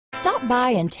Stop by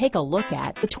and take a look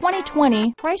at the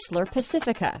 2020 Chrysler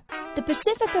Pacifica. The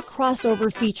Pacifica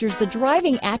crossover features the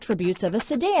driving attributes of a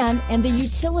sedan and the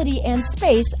utility and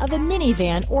space of a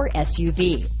minivan or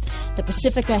SUV. The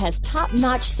Pacifica has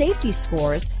top-notch safety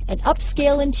scores, an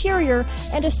upscale interior,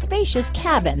 and a spacious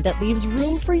cabin that leaves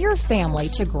room for your family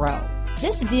to grow.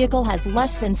 This vehicle has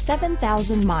less than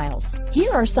 7,000 miles.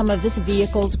 Here are some of this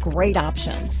vehicle's great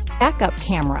options: backup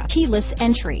camera, keyless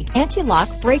entry, anti-lock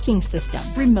braking system,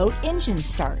 remote engine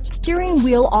start, steering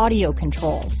wheel audio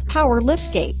controls, power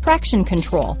liftgate, traction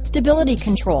control, stability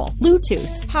control,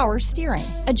 Bluetooth, power steering,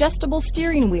 adjustable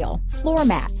steering wheel, floor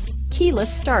mats, keyless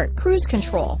start, cruise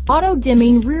control, auto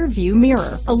dimming rear view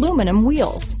mirror, aluminum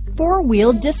wheels,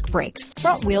 four-wheel disc brakes,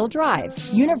 front-wheel drive,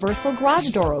 universal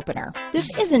garage door opener. This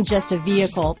isn't just a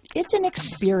vehicle, it's an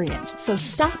experience. So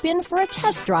stop in for a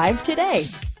test drive today.